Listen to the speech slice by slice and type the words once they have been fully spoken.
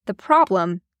the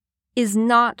problem is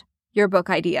not your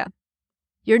book idea.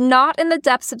 You're not in the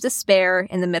depths of despair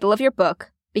in the middle of your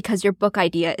book because your book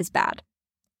idea is bad.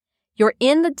 You're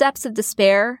in the depths of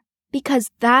despair because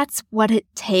that's what it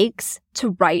takes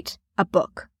to write a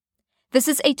book. This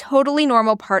is a totally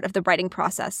normal part of the writing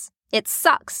process. It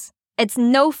sucks. It's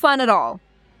no fun at all,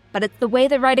 but it's the way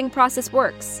the writing process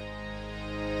works.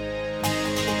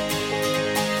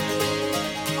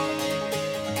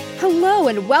 Hello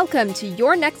and welcome to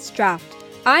Your Next Draft.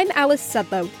 I'm Alice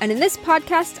Sudlow, and in this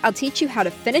podcast, I'll teach you how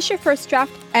to finish your first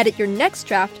draft, edit your next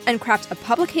draft, and craft a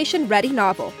publication-ready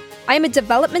novel. I am a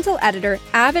developmental editor,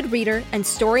 avid reader, and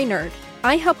story nerd.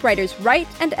 I help writers write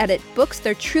and edit books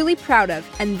they're truly proud of,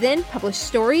 and then publish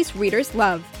stories readers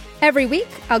love. Every week,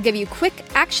 I'll give you quick,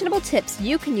 actionable tips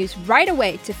you can use right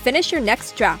away to finish your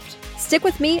next draft. Stick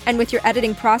with me and with your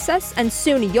editing process, and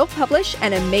soon you'll publish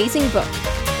an amazing book.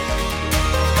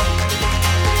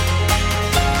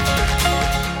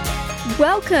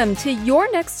 Welcome to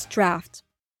Your Next Draft.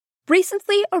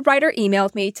 Recently, a writer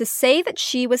emailed me to say that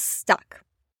she was stuck.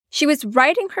 She was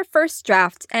writing her first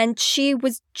draft, and she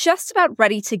was just about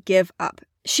ready to give up.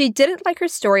 She didn't like her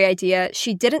story idea,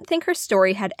 she didn't think her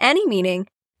story had any meaning,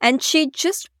 and she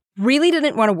just really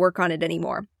didn't want to work on it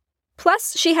anymore.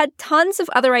 Plus, she had tons of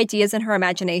other ideas in her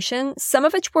imagination, some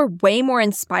of which were way more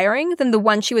inspiring than the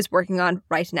one she was working on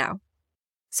right now.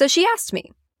 So she asked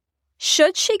me,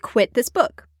 should she quit this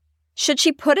book? Should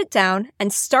she put it down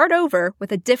and start over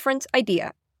with a different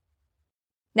idea?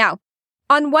 Now,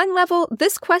 on one level,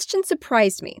 this question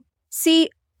surprised me. See,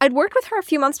 I'd worked with her a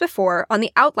few months before on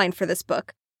the outline for this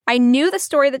book. I knew the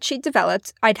story that she'd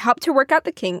developed, I'd helped her work out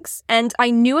the kinks, and I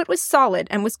knew it was solid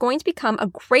and was going to become a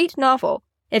great novel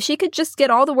if she could just get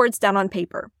all the words down on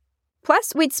paper.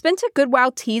 Plus, we'd spent a good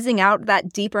while teasing out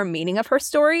that deeper meaning of her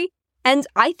story, and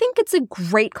I think it's a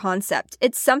great concept.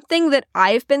 It's something that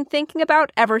I've been thinking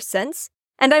about ever since,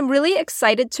 and I'm really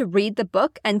excited to read the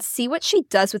book and see what she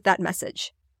does with that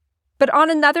message. But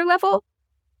on another level,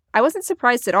 I wasn't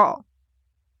surprised at all.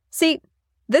 See,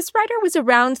 this writer was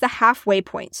around the halfway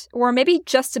point, or maybe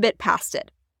just a bit past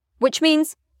it, which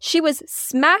means she was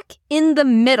smack in the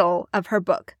middle of her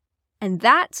book. And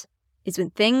that is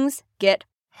when things get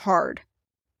hard.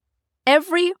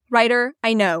 Every writer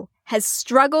I know has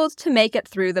struggled to make it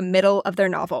through the middle of their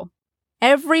novel.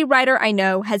 Every writer I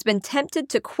know has been tempted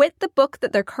to quit the book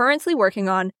that they're currently working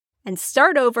on and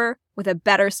start over with a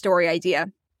better story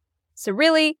idea. So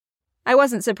really, I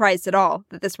wasn't surprised at all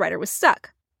that this writer was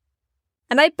stuck.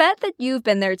 And I bet that you've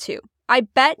been there too. I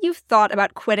bet you've thought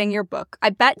about quitting your book. I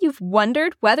bet you've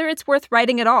wondered whether it's worth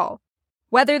writing at all.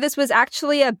 Whether this was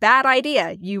actually a bad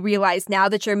idea. You realize now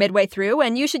that you're midway through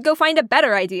and you should go find a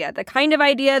better idea, the kind of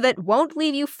idea that won't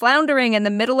leave you floundering in the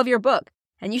middle of your book,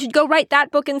 and you should go write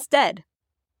that book instead.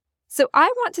 So I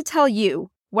want to tell you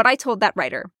what I told that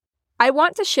writer. I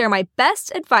want to share my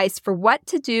best advice for what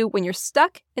to do when you're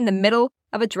stuck in the middle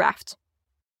of a draft.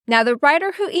 Now, the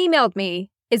writer who emailed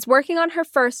me is working on her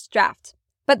first draft,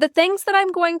 but the things that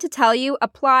I'm going to tell you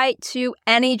apply to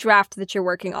any draft that you're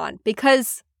working on,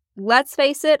 because let's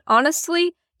face it,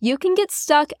 honestly, you can get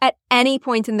stuck at any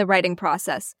point in the writing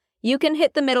process. You can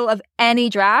hit the middle of any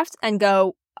draft and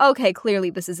go, okay, clearly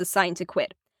this is a sign to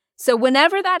quit. So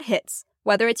whenever that hits,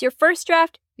 whether it's your first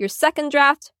draft, your second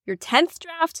draft, your 10th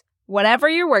draft, whatever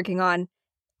you're working on,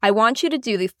 I want you to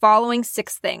do the following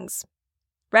 6 things.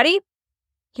 Ready?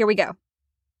 Here we go.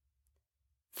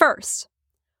 First,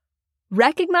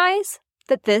 recognize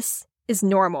that this is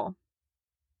normal.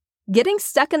 Getting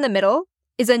stuck in the middle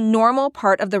is a normal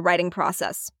part of the writing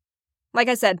process. Like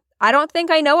I said, I don't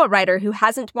think I know a writer who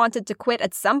hasn't wanted to quit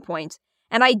at some point,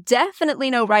 and I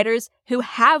definitely know writers who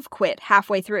have quit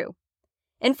halfway through.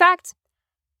 In fact,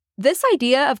 this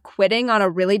idea of quitting on a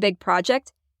really big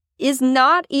project is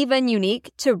not even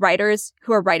unique to writers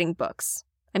who are writing books.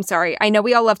 I'm sorry, I know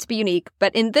we all love to be unique,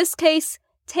 but in this case,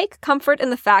 take comfort in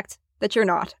the fact that you're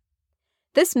not.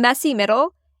 This messy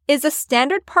middle is a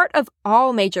standard part of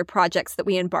all major projects that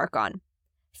we embark on.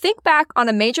 Think back on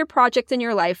a major project in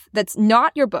your life that's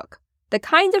not your book, the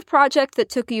kind of project that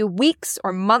took you weeks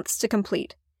or months to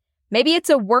complete. Maybe it's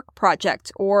a work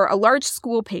project or a large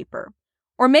school paper.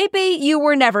 Or maybe you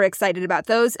were never excited about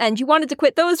those and you wanted to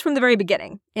quit those from the very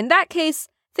beginning. In that case,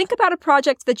 think about a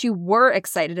project that you were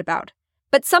excited about,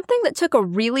 but something that took a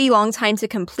really long time to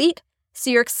complete, so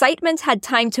your excitement had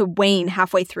time to wane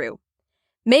halfway through.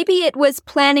 Maybe it was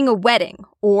planning a wedding,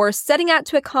 or setting out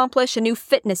to accomplish a new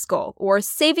fitness goal, or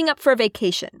saving up for a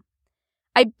vacation.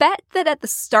 I bet that at the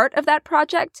start of that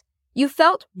project, you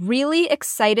felt really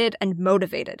excited and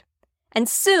motivated. And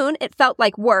soon it felt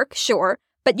like work, sure,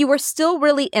 but you were still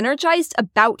really energized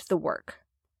about the work.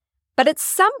 But at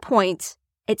some point,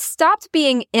 it stopped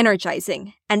being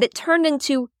energizing and it turned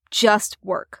into just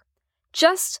work.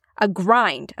 Just a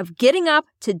grind of getting up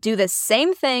to do the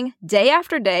same thing day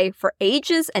after day for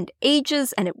ages, and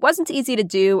it wasn't easy to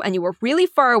do, and you were really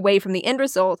far away from the end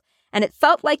result, and it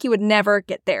felt like you would never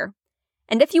get there.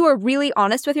 And if you were really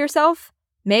honest with yourself,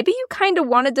 maybe you kind of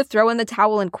wanted to throw in the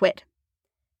towel and quit.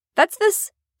 That's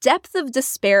this depth of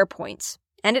despair point,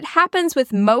 and it happens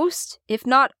with most, if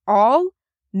not all,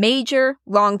 major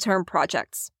long-term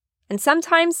projects. And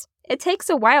sometimes it takes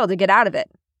a while to get out of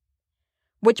it.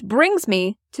 Which brings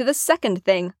me to the second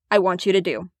thing I want you to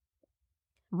do.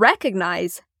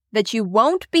 Recognize that you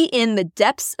won't be in the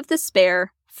depths of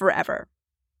despair forever.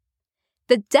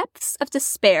 The depths of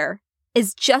despair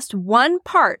is just one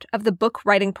part of the book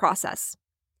writing process.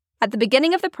 At the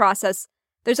beginning of the process,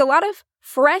 there's a lot of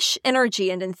fresh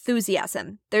energy and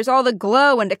enthusiasm. There's all the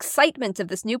glow and excitement of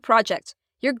this new project.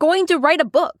 You're going to write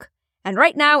a book, and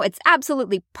right now it's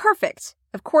absolutely perfect.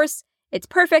 Of course, it's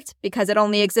perfect because it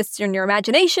only exists in your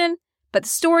imagination, but the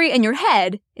story in your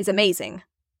head is amazing.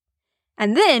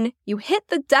 And then you hit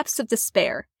the depths of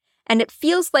despair, and it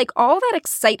feels like all that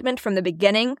excitement from the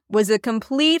beginning was a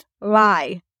complete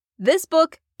lie. This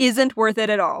book isn't worth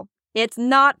it at all. It's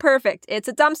not perfect. It's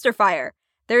a dumpster fire.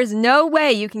 There's no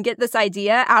way you can get this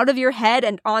idea out of your head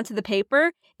and onto the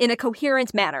paper in a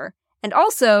coherent manner. And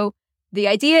also, the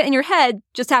idea in your head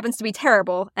just happens to be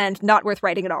terrible and not worth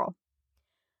writing at all.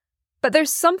 But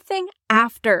there's something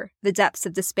after the depths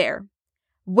of despair.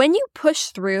 When you push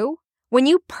through, when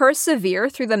you persevere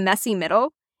through the messy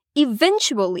middle,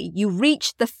 eventually you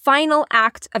reach the final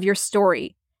act of your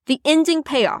story, the ending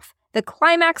payoff, the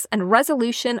climax and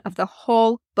resolution of the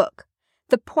whole book,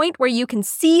 the point where you can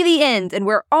see the end and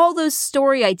where all those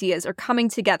story ideas are coming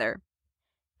together.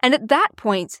 And at that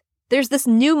point, there's this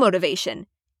new motivation.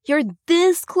 You're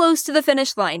this close to the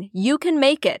finish line. You can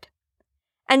make it.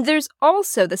 And there's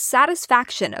also the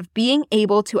satisfaction of being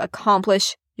able to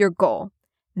accomplish your goal.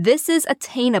 This is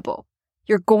attainable.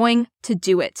 You're going to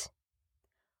do it.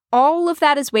 All of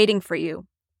that is waiting for you.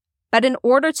 But in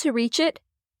order to reach it,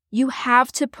 you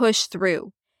have to push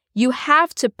through. You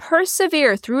have to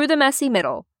persevere through the messy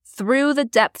middle, through the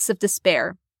depths of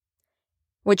despair.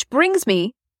 Which brings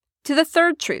me to the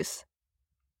third truth.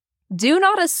 Do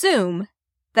not assume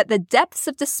that the depths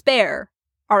of despair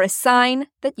are a sign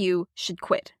that you should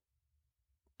quit.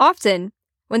 Often,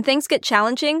 when things get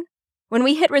challenging, when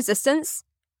we hit resistance,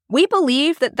 we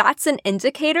believe that that's an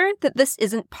indicator that this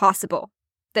isn't possible,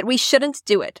 that we shouldn't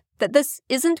do it, that this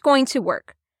isn't going to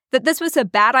work, that this was a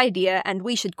bad idea and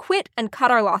we should quit and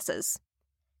cut our losses.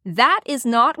 That is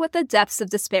not what the depths of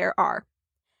despair are.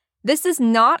 This is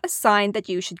not a sign that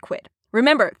you should quit.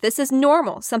 Remember, this is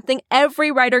normal, something every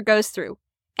writer goes through,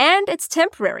 and it's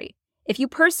temporary. If you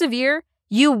persevere,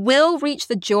 you will reach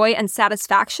the joy and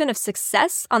satisfaction of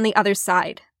success on the other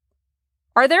side.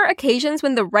 Are there occasions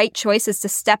when the right choice is to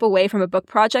step away from a book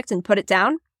project and put it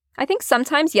down? I think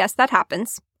sometimes, yes, that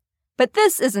happens. But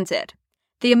this isn't it.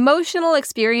 The emotional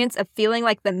experience of feeling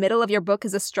like the middle of your book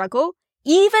is a struggle,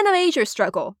 even a major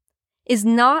struggle, is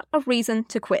not a reason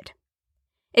to quit.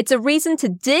 It's a reason to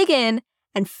dig in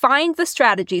and find the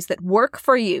strategies that work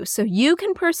for you so you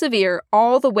can persevere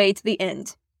all the way to the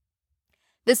end.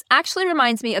 This actually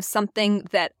reminds me of something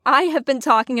that I have been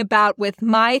talking about with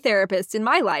my therapist in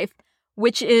my life,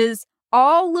 which is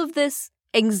all of this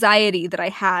anxiety that I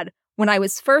had when I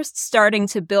was first starting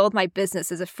to build my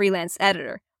business as a freelance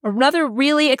editor. Another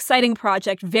really exciting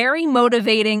project, very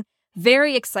motivating,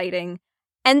 very exciting,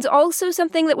 and also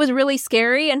something that was really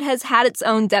scary and has had its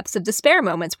own depths of despair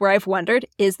moments where I've wondered,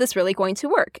 is this really going to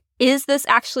work? Is this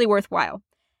actually worthwhile?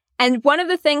 And one of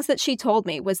the things that she told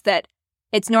me was that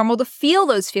it's normal to feel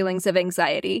those feelings of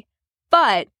anxiety,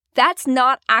 but that's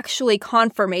not actually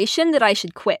confirmation that I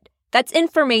should quit. That's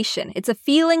information. It's a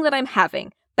feeling that I'm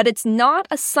having, but it's not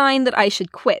a sign that I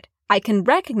should quit. I can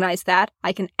recognize that.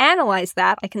 I can analyze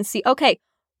that. I can see, okay,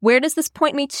 where does this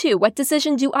point me to? What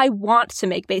decision do I want to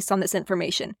make based on this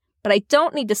information? But I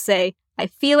don't need to say, I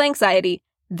feel anxiety,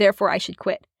 therefore I should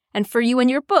quit. And for you in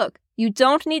your book, you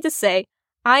don't need to say,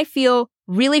 I feel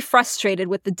really frustrated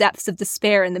with the depths of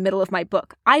despair in the middle of my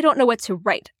book. I don't know what to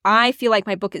write. I feel like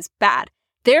my book is bad.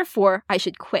 Therefore, I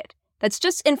should quit. That's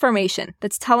just information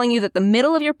that's telling you that the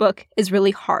middle of your book is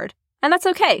really hard. And that's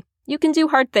okay. You can do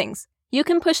hard things. You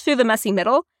can push through the messy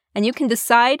middle, and you can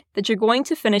decide that you're going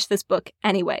to finish this book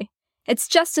anyway. It's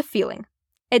just a feeling.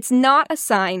 It's not a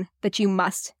sign that you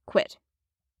must quit.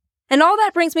 And all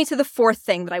that brings me to the fourth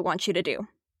thing that I want you to do.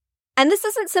 And this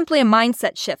isn't simply a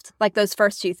mindset shift like those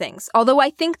first two things, although I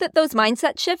think that those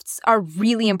mindset shifts are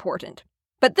really important.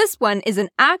 But this one is an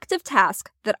active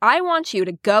task that I want you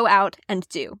to go out and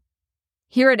do.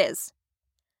 Here it is.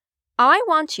 I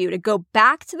want you to go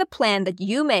back to the plan that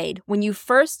you made when you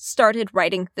first started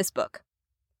writing this book.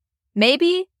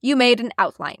 Maybe you made an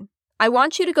outline. I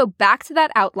want you to go back to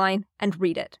that outline and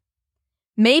read it.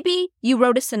 Maybe you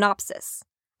wrote a synopsis.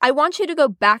 I want you to go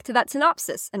back to that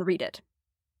synopsis and read it.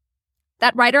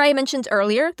 That writer I mentioned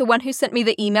earlier, the one who sent me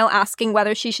the email asking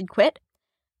whether she should quit,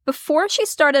 before she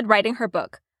started writing her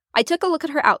book, I took a look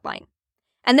at her outline.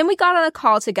 And then we got on a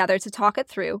call together to talk it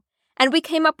through, and we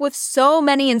came up with so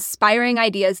many inspiring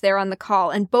ideas there on the call,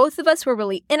 and both of us were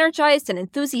really energized and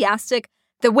enthusiastic,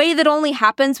 the way that only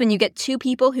happens when you get two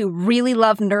people who really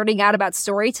love nerding out about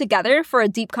story together for a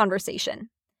deep conversation.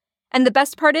 And the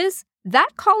best part is,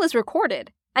 that call is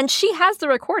recorded, and she has the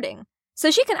recording, so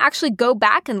she can actually go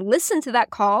back and listen to that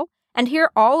call and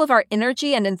hear all of our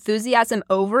energy and enthusiasm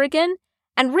over again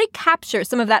and recapture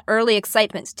some of that early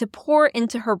excitement to pour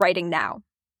into her writing now.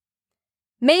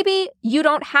 Maybe you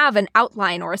don't have an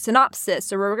outline or a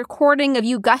synopsis or a recording of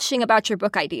you gushing about your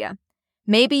book idea.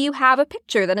 Maybe you have a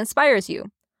picture that inspires you.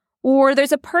 Or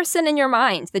there's a person in your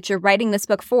mind that you're writing this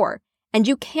book for, and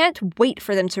you can't wait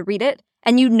for them to read it,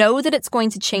 and you know that it's going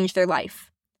to change their life.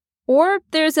 Or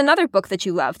there's another book that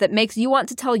you love that makes you want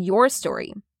to tell your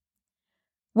story.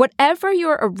 Whatever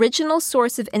your original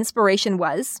source of inspiration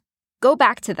was, go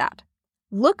back to that.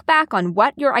 Look back on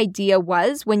what your idea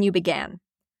was when you began.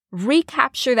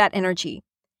 Recapture that energy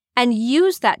and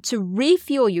use that to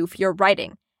refuel you for your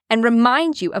writing and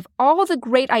remind you of all the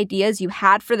great ideas you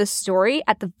had for the story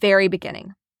at the very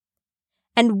beginning.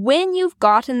 And when you've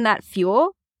gotten that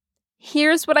fuel,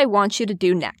 here's what I want you to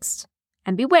do next.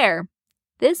 And beware,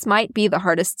 this might be the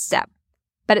hardest step,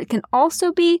 but it can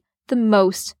also be the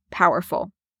most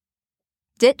powerful.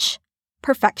 Ditch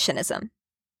perfectionism.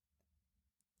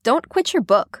 Don't quit your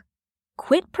book.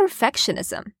 Quit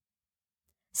perfectionism.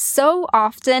 So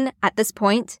often at this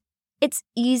point, it's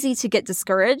easy to get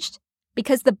discouraged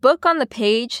because the book on the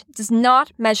page does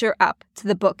not measure up to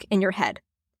the book in your head.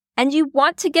 And you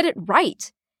want to get it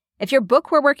right. If your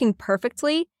book were working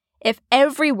perfectly, if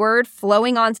every word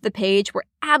flowing onto the page were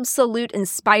absolute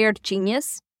inspired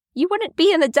genius, you wouldn't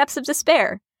be in the depths of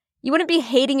despair. You wouldn't be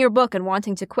hating your book and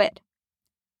wanting to quit.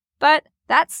 But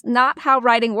that's not how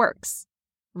writing works.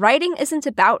 Writing isn't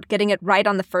about getting it right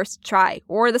on the first try,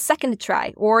 or the second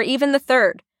try, or even the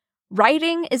third.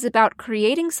 Writing is about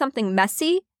creating something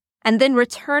messy, and then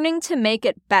returning to make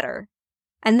it better,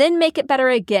 and then make it better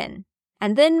again,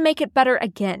 and then make it better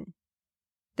again.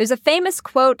 There's a famous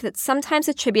quote that's sometimes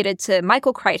attributed to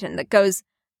Michael Crichton that goes,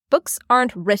 "Books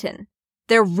aren't written,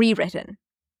 they're rewritten."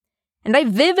 And I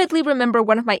vividly remember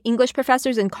one of my English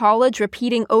professors in college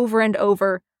repeating over and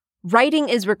over, "Writing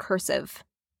is recursive."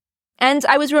 And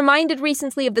I was reminded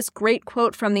recently of this great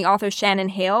quote from the author Shannon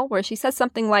Hale, where she says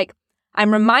something like,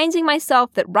 "I'm reminding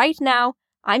myself that right now,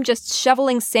 I'm just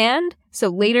shoveling sand, so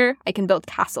later I can build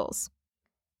castles."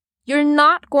 You're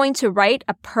not going to write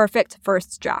a perfect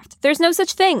first draft. There's no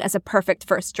such thing as a perfect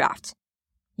first draft.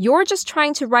 You're just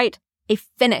trying to write a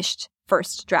finished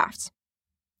first draft.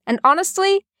 And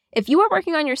honestly, if you are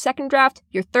working on your second draft,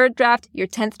 your third draft, your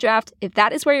 10th draft, if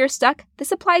that is where you're stuck,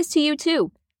 this applies to you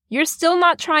too. You're still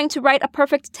not trying to write a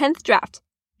perfect 10th draft.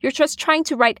 You're just trying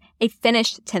to write a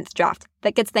finished 10th draft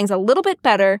that gets things a little bit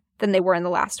better than they were in the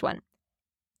last one.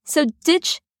 So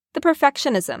ditch the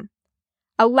perfectionism.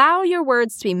 Allow your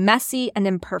words to be messy and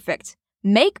imperfect.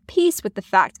 Make peace with the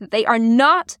fact that they are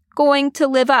not going to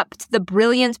live up to the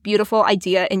brilliant, beautiful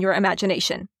idea in your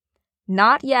imagination.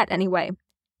 Not yet, anyway.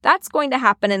 That's going to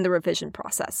happen in the revision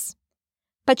process.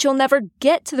 But you'll never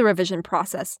get to the revision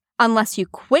process unless you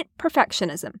quit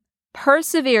perfectionism,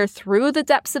 persevere through the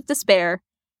depths of despair,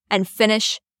 and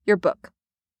finish your book.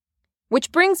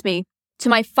 Which brings me to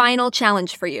my final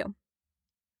challenge for you.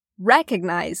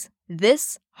 Recognize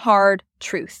this hard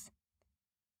truth.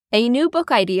 A new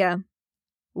book idea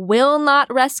will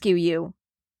not rescue you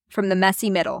from the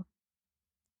messy middle.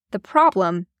 The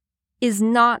problem is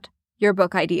not your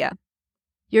book idea.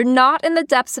 You're not in the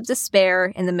depths of despair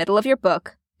in the middle of your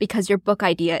book because your book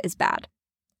idea is bad.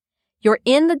 You're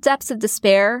in the depths of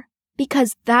despair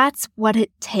because that's what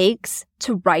it takes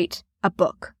to write a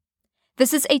book.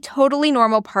 This is a totally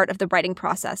normal part of the writing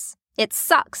process. It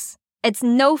sucks. It's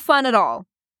no fun at all,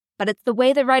 but it's the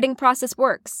way the writing process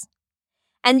works.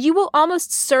 And you will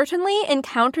almost certainly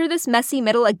encounter this messy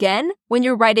middle again when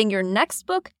you're writing your next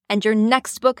book and your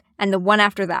next book and the one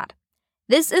after that.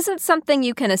 This isn't something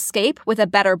you can escape with a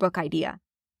better book idea.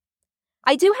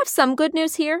 I do have some good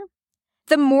news here.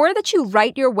 The more that you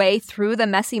write your way through the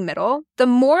messy middle, the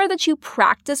more that you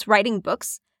practice writing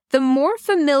books, the more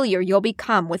familiar you'll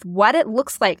become with what it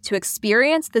looks like to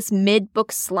experience this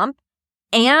mid-book slump,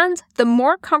 and the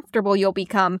more comfortable you'll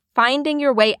become finding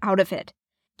your way out of it.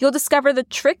 You'll discover the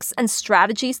tricks and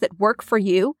strategies that work for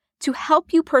you to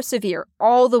help you persevere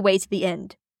all the way to the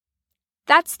end.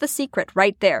 That's the secret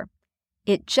right there.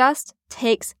 It just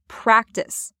takes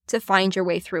practice to find your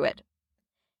way through it.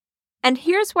 And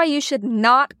here's why you should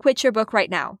not quit your book right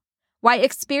now. Why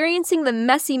experiencing the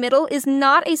messy middle is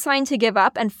not a sign to give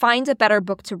up and find a better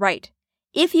book to write.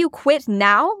 If you quit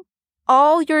now,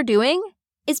 all you're doing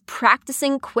is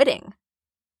practicing quitting.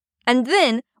 And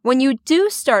then, when you do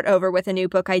start over with a new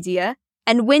book idea,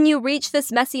 and when you reach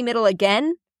this messy middle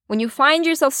again, when you find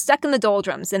yourself stuck in the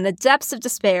doldrums, in the depths of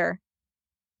despair,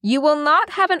 you will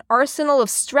not have an arsenal of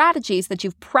strategies that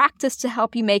you've practiced to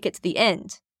help you make it to the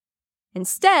end.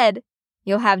 Instead,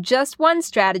 you'll have just one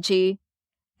strategy,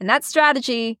 and that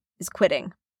strategy is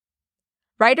quitting.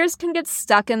 Writers can get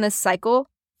stuck in this cycle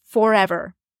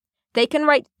forever. They can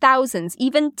write thousands,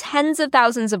 even tens of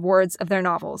thousands of words of their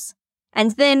novels,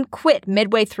 and then quit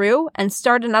midway through and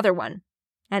start another one,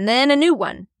 and then a new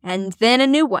one, and then a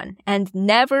new one, and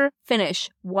never finish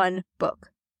one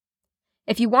book.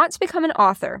 If you want to become an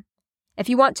author, if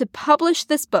you want to publish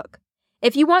this book,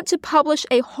 if you want to publish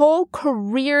a whole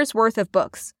career's worth of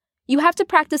books, you have to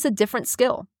practice a different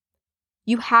skill.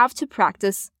 You have to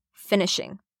practice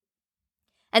finishing.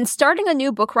 And starting a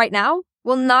new book right now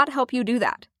will not help you do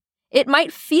that. It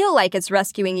might feel like it's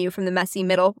rescuing you from the messy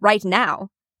middle right now,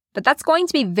 but that's going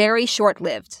to be very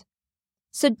short-lived.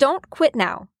 So don't quit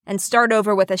now and start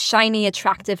over with a shiny,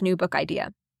 attractive new book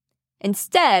idea.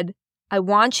 Instead, I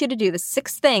want you to do the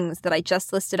 6 things that I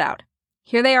just listed out.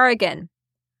 Here they are again.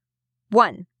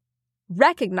 1.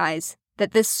 Recognize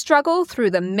that this struggle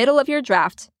through the middle of your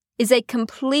draft is a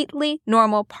completely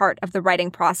normal part of the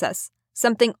writing process,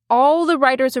 something all the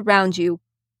writers around you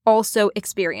also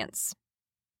experience.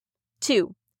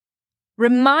 2.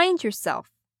 Remind yourself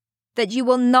that you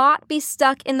will not be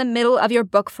stuck in the middle of your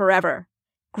book forever.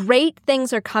 Great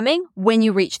things are coming when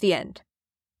you reach the end.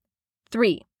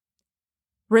 3.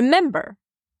 Remember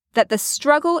that the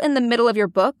struggle in the middle of your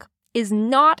book is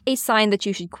not a sign that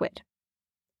you should quit.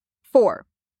 4.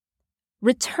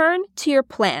 Return to your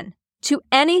plan, to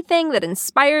anything that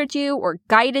inspired you or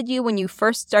guided you when you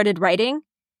first started writing,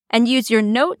 and use your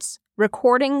notes,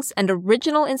 recordings, and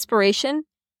original inspiration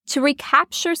to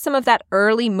recapture some of that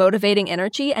early motivating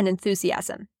energy and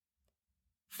enthusiasm.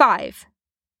 5.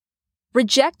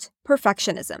 Reject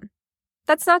perfectionism.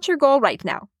 That's not your goal right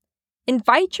now.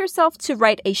 Invite yourself to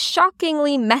write a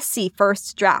shockingly messy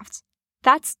first draft.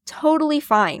 That's totally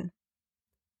fine.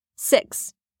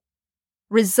 6.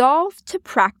 Resolve to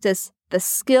practice the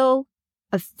skill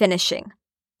of finishing.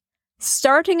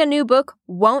 Starting a new book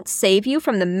won't save you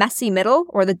from the messy middle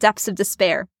or the depths of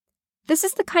despair. This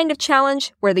is the kind of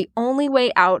challenge where the only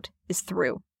way out is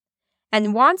through.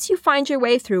 And once you find your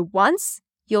way through once,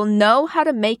 you'll know how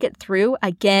to make it through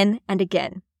again and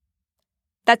again.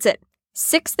 That's it.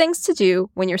 6 things to do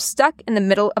when you're stuck in the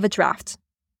middle of a draft.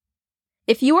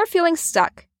 If you are feeling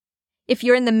stuck, if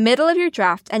you're in the middle of your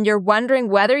draft and you're wondering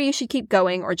whether you should keep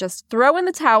going or just throw in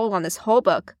the towel on this whole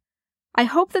book, I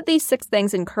hope that these 6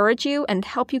 things encourage you and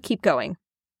help you keep going.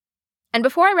 And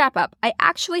before I wrap up, I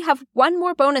actually have one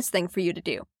more bonus thing for you to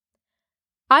do.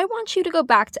 I want you to go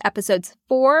back to episodes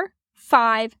 4,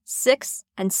 5, 6,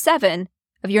 and 7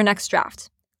 of your next draft.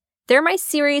 They're my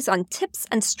series on tips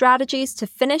and strategies to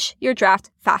finish your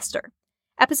draft faster.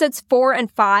 Episodes 4 and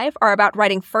 5 are about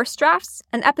writing first drafts,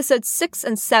 and episodes 6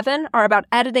 and 7 are about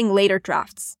editing later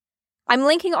drafts. I'm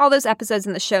linking all those episodes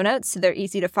in the show notes so they're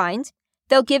easy to find.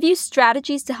 They'll give you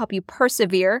strategies to help you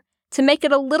persevere, to make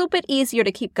it a little bit easier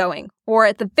to keep going, or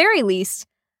at the very least,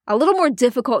 a little more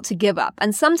difficult to give up.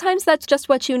 And sometimes that's just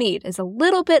what you need, is a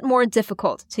little bit more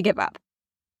difficult to give up.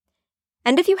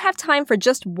 And if you have time for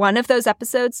just one of those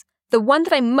episodes, the one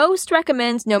that I most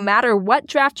recommend no matter what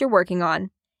draft you're working on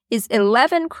is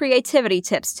 11 creativity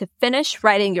tips to finish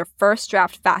writing your first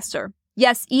draft faster.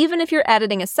 Yes, even if you're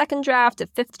editing a second draft, a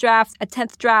 5th draft, a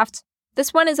 10th draft,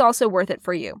 this one is also worth it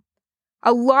for you.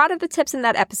 A lot of the tips in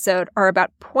that episode are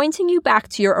about pointing you back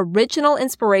to your original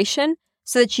inspiration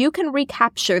so that you can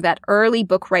recapture that early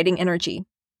book writing energy.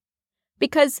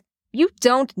 Because you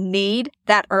don't need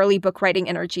that early book writing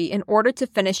energy in order to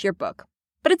finish your book,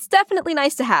 but it's definitely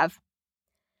nice to have.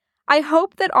 I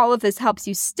hope that all of this helps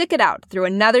you stick it out through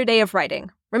another day of writing.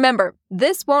 Remember,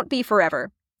 this won't be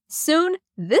forever. Soon,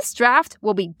 this draft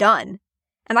will be done,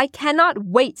 and I cannot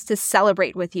wait to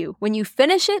celebrate with you when you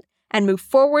finish it and move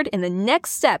forward in the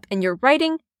next step in your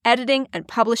writing, editing, and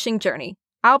publishing journey.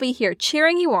 I'll be here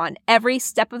cheering you on every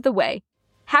step of the way.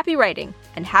 Happy writing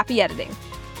and happy editing.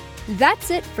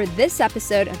 That's it for this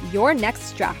episode of Your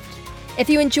Next Draft. If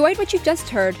you enjoyed what you've just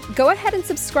heard, go ahead and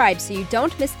subscribe so you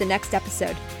don't miss the next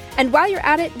episode. And while you're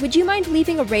at it, would you mind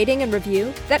leaving a rating and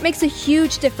review? That makes a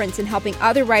huge difference in helping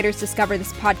other writers discover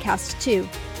this podcast too.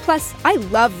 Plus, I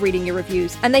love reading your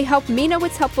reviews, and they help me know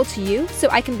what's helpful to you so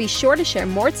I can be sure to share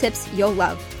more tips you'll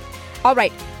love. All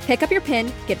right, pick up your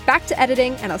pen, get back to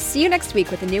editing, and I'll see you next week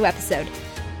with a new episode.